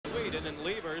Johnson and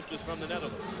Lieberst is from the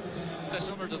Netherlands. Is that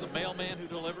similar to the mailman who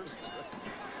delivers?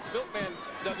 Milkman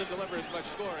doesn't deliver as much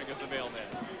scoring as the mailman,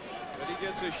 but he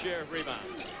gets his share of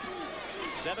rebounds.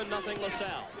 7-0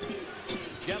 LaSalle.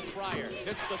 Jeff Fryer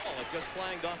hits the ball. It just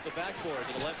clanged off the backboard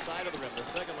to the left side of the rim. The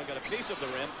second one got a piece of the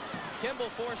rim. Kimble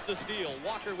forced the steal.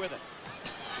 Walker with it.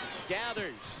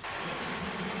 Gathers.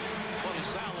 Well,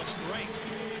 LaSalle looks great.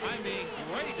 I mean,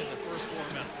 great in the first 4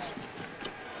 minutes.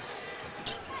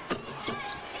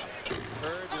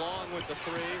 Hurd long with the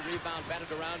three. Rebound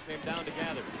batted around, came down to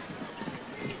Gathers.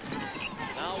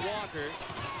 Now Walker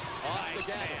off the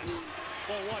Gathers.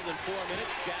 For more than 4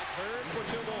 minutes. Jack Hurd for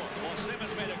 2 more. Well,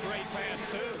 Simmons made a great pass,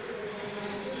 too.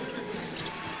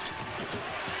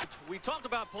 We talked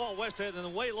about Paul Westhead and the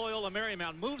way Loyola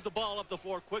Marymount moves the ball up the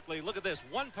floor quickly. Look at this.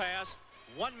 One pass,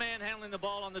 one man handling the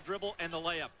ball on the dribble, and the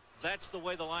layup. That's the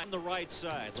way the line on the right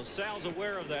side. LaSalle's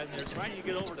aware of that, and they're trying to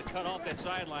get over to cut off that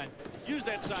sideline. Use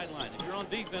that sideline. If you're on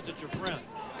defense, it's your friend.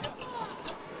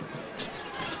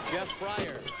 Jeff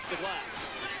Fryer, the glass.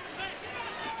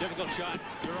 Difficult shot.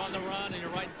 You're on the run, and you're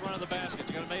right in front of the basket.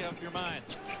 You got to make up your mind.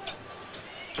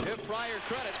 Give Fryer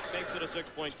credit. Makes it a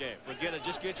 6-point game. Forget it.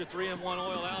 Just get your 3-in-1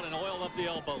 oil out and oil up the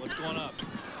elbow. It's going up.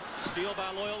 Steal by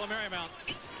Loyola Marymount.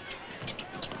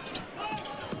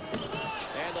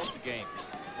 And off the game.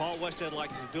 Paul Westhead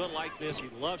likes to do it like this. He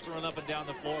loves to run up and down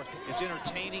the floor. It's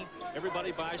entertaining.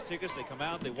 Everybody buys tickets. They come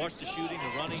out. They watch the shooting,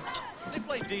 the running. They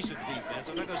play decent defense.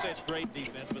 I'm not going to say it's great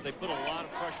defense, but they put a lot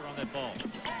of pressure on that ball.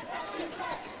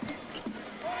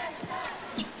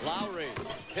 Lowry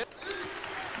hit.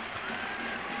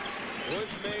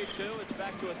 Woods made 2. It's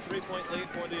back to a 3-point lead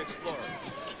for the Explorers.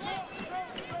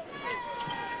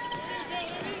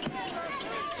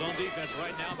 Zone defense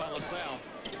right now by LaSalle.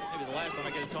 Maybe the last time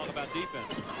I get to talk about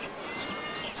defense.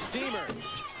 Steamer.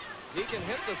 He can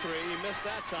hit the 3. He missed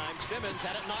that time. Simmons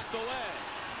had it knocked away.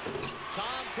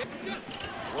 Tom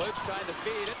Woods trying to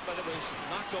feed it, but it was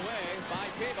knocked away by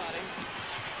Peabody.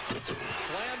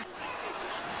 Slam.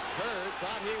 Hurd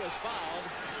thought he was fouled.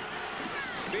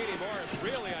 Speedy Morris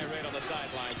really irate on the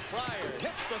sidelines. Fryer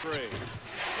hits the 3.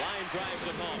 Line drives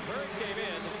it home. Hurd came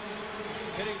in,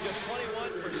 hitting just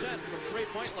 21% from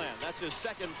three-point land. That's his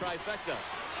second trifecta.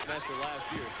 Semester last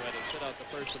year, so had to sit out the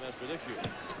first semester this year.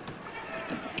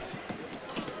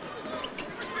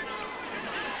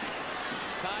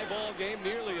 Tie ball game,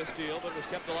 nearly a steal, but it was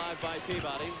kept alive by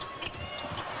Peabody.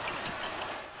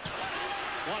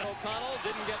 O'Connell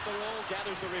didn't get the roll,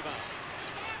 gathers the rebound.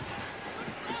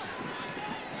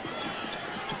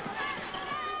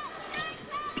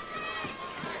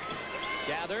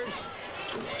 Gathers.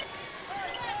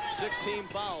 16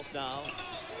 fouls now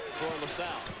for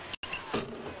LaSalle.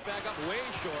 Back up way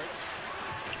short.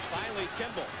 Finally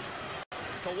Kimble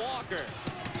to Walker.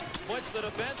 Splits the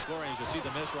defense. Scoring, as you see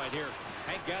the miss right here.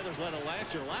 Hank Gathers led it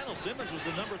last year. Lionel Simmons was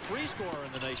the number 3 scorer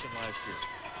in the nation last year.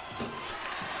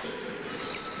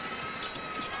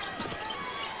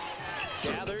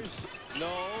 Gathers.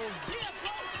 No.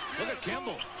 Look at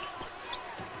Kimble.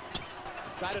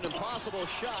 Tried an impossible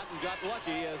shot and got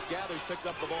lucky as Gathers picked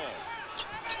up the ball.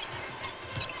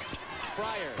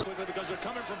 Fryer. Quickly because they're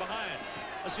coming from behind.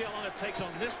 Let's see how long it takes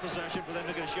on this possession for them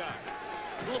to get a shot.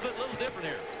 A little different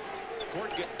here.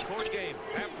 Court game,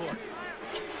 half court.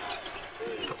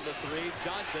 The 3,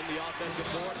 Johnson, the offensive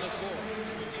board, and the score.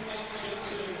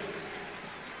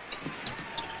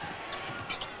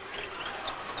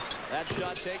 That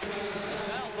shot taken.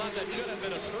 LaSalle thought that should have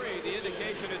been a 3. The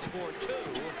indication it's for 2.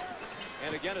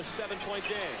 And again, a 7-point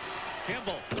game.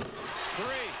 Kimble. 3.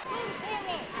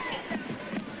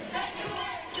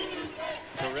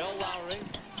 Terrell Lowry.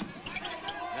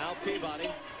 Now Peabody.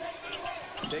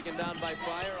 Taken down by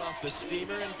Fryer off the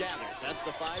Steamer and Gathers. That's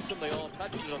the 5-some. They all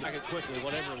touched it. Back it quickly,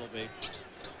 whatever it'll be.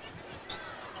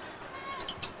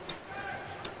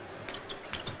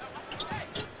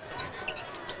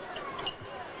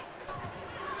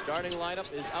 Starting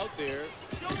lineup is out there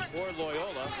for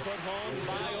Loyola. Put home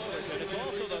by Overton. It's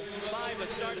also the 5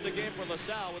 that started the game for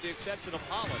LaSalle, with the exception of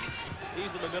Holland.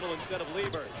 He's in the middle instead of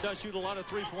Lieber. He does shoot a lot of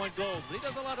 3-point goals, but he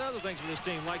does a lot of other things for this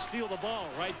team, like steal the ball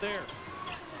right there.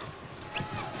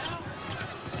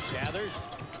 Gathers.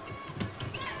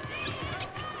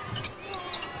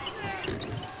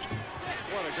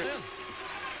 What a good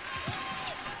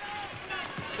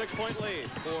 6-point lead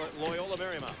for Loyola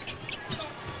Marymount.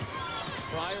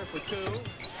 Fryer for 2.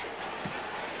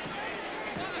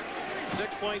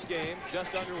 6-point game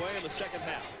just underway in the second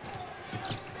half.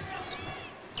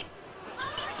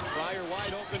 Fryer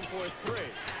wide open for 3.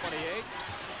 28.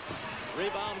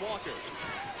 Rebound Walker.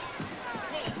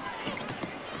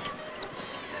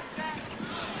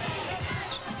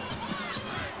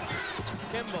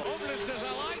 Kimble. Over his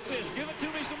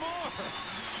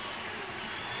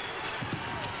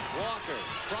Walker.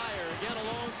 Fryer again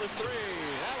alone for three.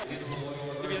 That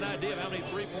will give you an idea of how many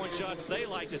three-point shots they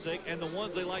like to take and the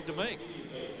ones they like to make.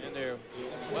 And they're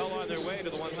well on their way to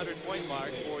the 100-point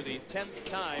mark for the 10th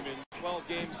time in 12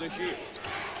 games this year.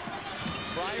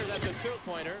 Fryer, that's a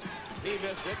two-pointer. He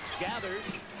missed it.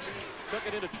 Gathers. Took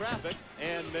it into traffic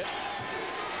and missed.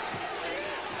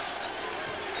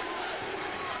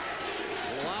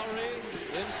 Lowry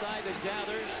inside the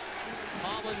Gathers.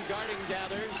 Holland guarding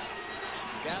Gathers.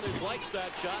 Gathers likes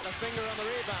that shot. A finger on the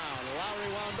rebound. Lowry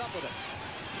wound up with it.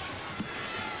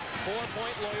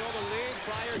 4-point Loyola lead.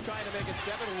 Fryer trying to make it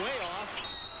 7. Way off.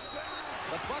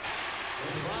 The buck.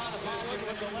 Ron Holland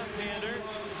with the left-hander.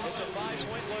 It's a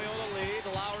 5-point Loyola lead.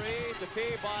 Lowry to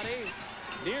Peabody.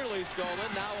 Nearly stolen.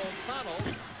 Now O'Connell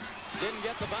didn't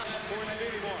get the bounce. For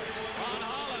Speedy Morris. Ron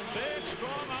Holland, big,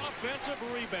 strong offensive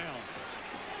rebound.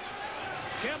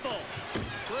 Kimble.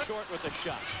 Short with the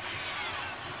shot.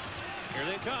 Here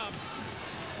they come.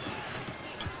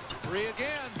 3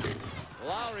 again.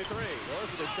 Lowry 3.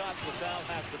 Those are the shots LaSalle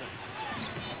has to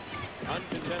make.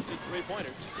 Uncontested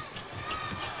three-pointers.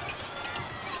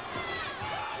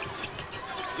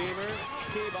 Steamer,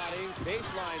 Peabody,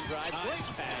 baseline drive, great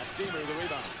pass. Steamer the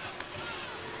rebound.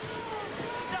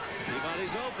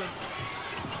 Peabody's open.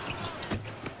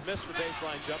 Missed the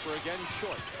baseline jumper again,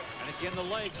 short. And again, the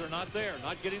legs are not there.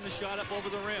 Not getting the shot up over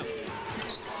the rim.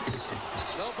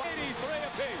 No, 83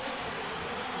 apiece.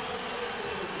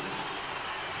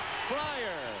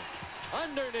 Fryer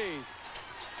underneath.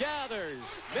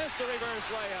 Gathers. Missed the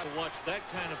reverse layup. Watch that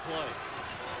kind of play.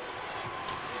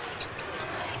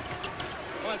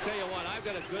 Well, I tell you what, I've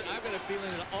got a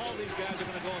feeling that all these guys are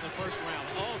going to go in the first round.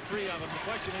 All 3 of them. The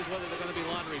question is whether they're going to be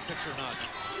lottery picks or not.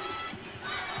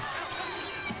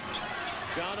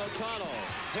 John O'Connell.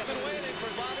 He's been waiting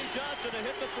for Bobby Johnson to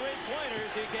hit the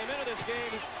three-pointers. He came into this game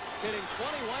hitting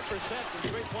 21% from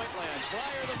three-point land.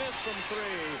 Fryer the miss from 3.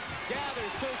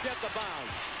 Gathers to get the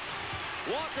bounce.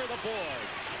 Walker the board.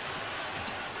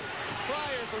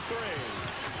 Fryer for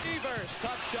 3. Evers,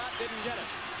 tough shot, didn't get it.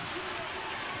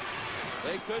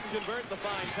 They couldn't convert the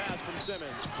fine pass from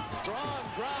Simmons. Strong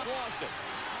drive, lost it.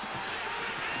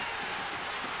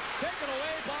 Taken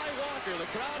away by Walker. The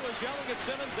crowd was yelling at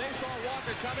Simmons. They saw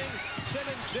Walker coming.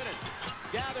 Simmons didn't.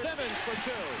 Gathered Simmons for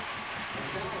 2.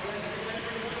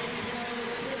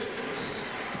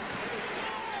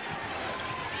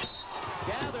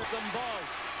 Gathered them both.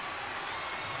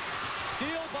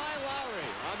 Steal by Lowry.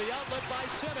 On the outlet by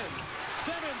Simmons.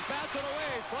 Simmons bats it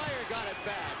away. Fryer got it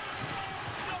back.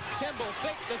 Kimble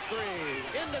faked the 3.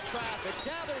 Into traffic.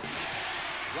 Gathers.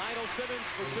 Lionel Simmons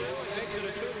for 2. It makes it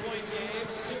a 2-point game.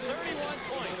 31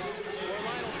 points for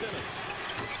Lionel Simmons.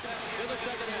 In the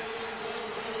second half.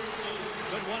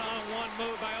 Good one-on-one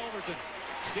move by Overton.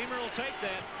 Steamer will take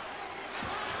that.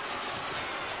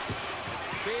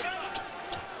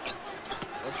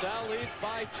 LaSalle leads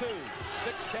by 2.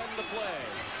 6:10 to play.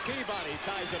 Peabody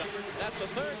ties it up. That's the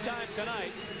 3rd time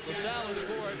tonight LaSalle has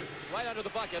scored right under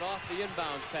the bucket off the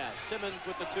inbounds pass. Simmons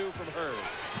with the 2 from Hurd.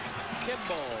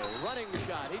 Kimble, running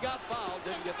shot. He got fouled,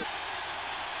 didn't get the...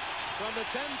 From the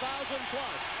 10,000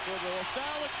 plus for the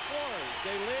LaSalle Explorers,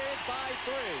 they lead by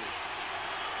 3.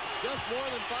 Just more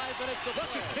than 5 minutes to play.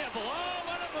 Look at Kimble. Oh,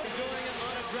 what a move. Doing it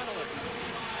on adrenaline.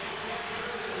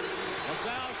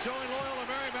 LaSalle showing Loyola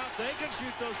Marymount they can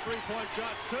shoot those three-point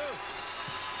shots too.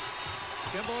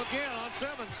 Kimble again on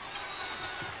Simmons.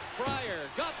 Fryer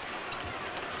got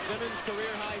Simmons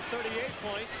career high 38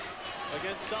 points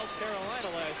against South Carolina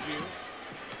last year.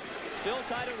 Still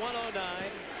tied at 109.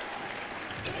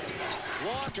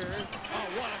 Walker. Oh,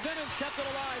 what a Simmons kept it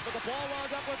alive, but the ball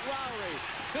wound up with Lowry.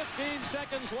 15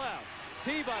 seconds left.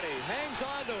 Peabody hangs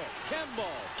on to it.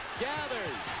 Kimble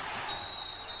gathers.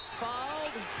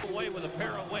 Fouled. Away with a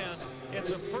pair of wins in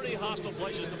some pretty hostile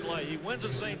places to play. He wins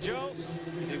at St. Joe.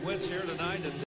 He wins here tonight.